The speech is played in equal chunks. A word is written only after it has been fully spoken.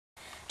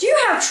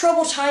have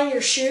trouble tying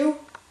your shoe?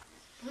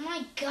 Oh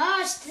my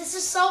gosh, this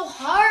is so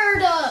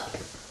hard.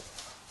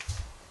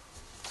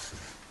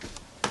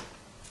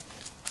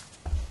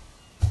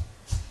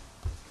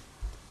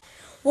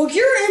 Well,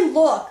 you're in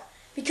luck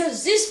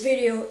because this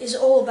video is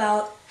all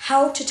about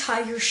how to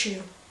tie your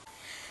shoe.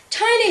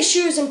 Tying a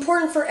shoe is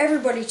important for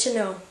everybody to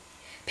know.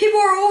 People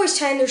are always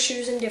tying their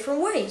shoes in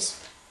different ways.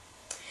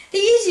 The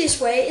easiest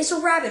way is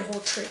a rabbit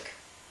hole trick.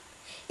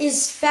 It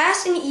is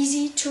fast and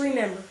easy to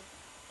remember.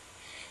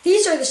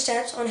 These are the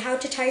steps on how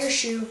to tie your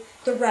shoe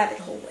the rabbit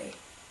hole way.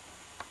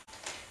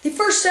 The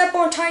first step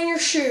on tying your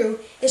shoe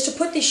is to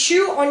put the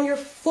shoe on your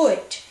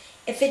foot.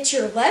 If it's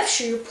your left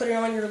shoe, put it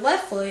on your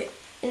left foot,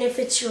 and if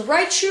it's your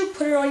right shoe,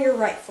 put it on your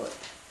right foot.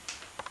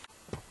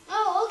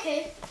 Oh,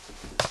 okay.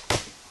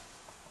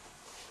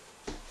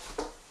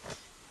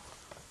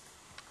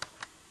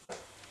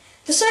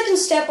 The second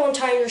step on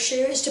tying your shoe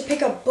is to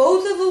pick up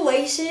both of the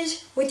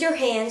laces with your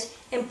hands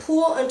and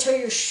pull until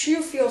your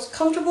shoe feels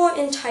comfortable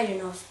and tight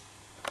enough.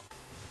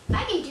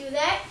 I can do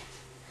that.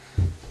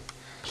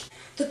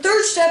 The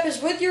third step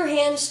is with your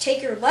hands,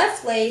 take your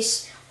left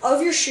lace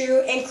of your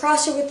shoe and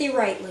cross it with the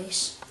right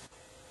lace.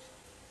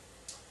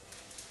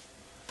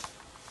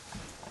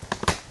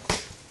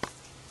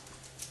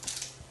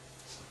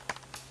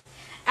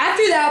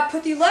 After that,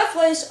 put the left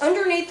lace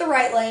underneath the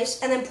right lace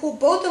and then pull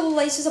both of the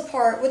laces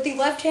apart with the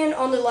left hand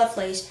on the left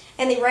lace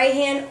and the right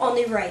hand on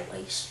the right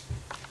lace.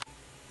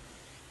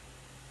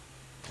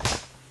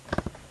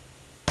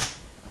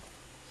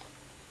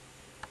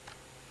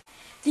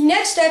 The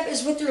next step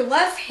is with your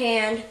left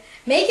hand,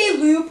 make a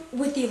loop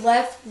with the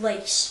left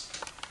lace.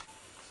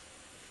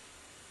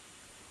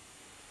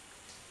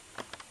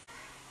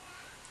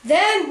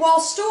 Then,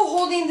 while still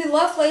holding the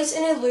left lace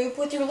in a loop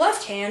with your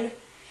left hand,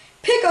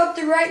 pick up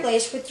the right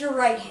lace with your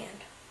right hand.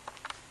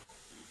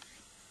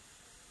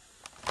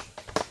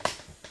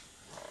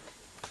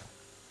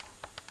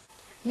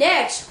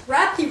 Next,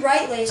 wrap the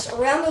right lace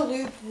around the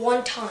loop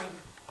one time.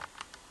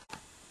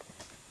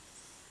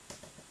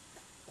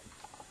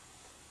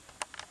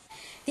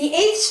 The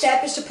eighth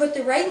step is to put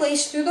the right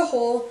lace through the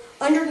hole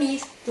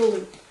underneath the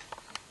loop.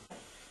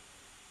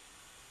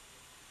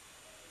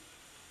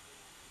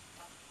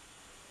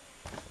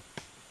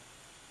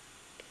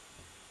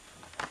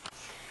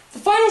 The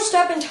final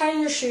step in tying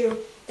your shoe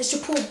is to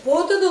pull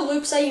both of the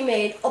loops that you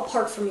made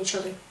apart from each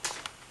other.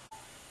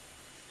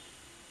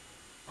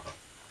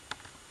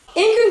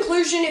 In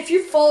conclusion, if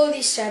you follow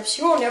these steps,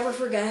 you will never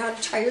forget how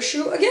to tie your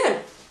shoe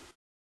again.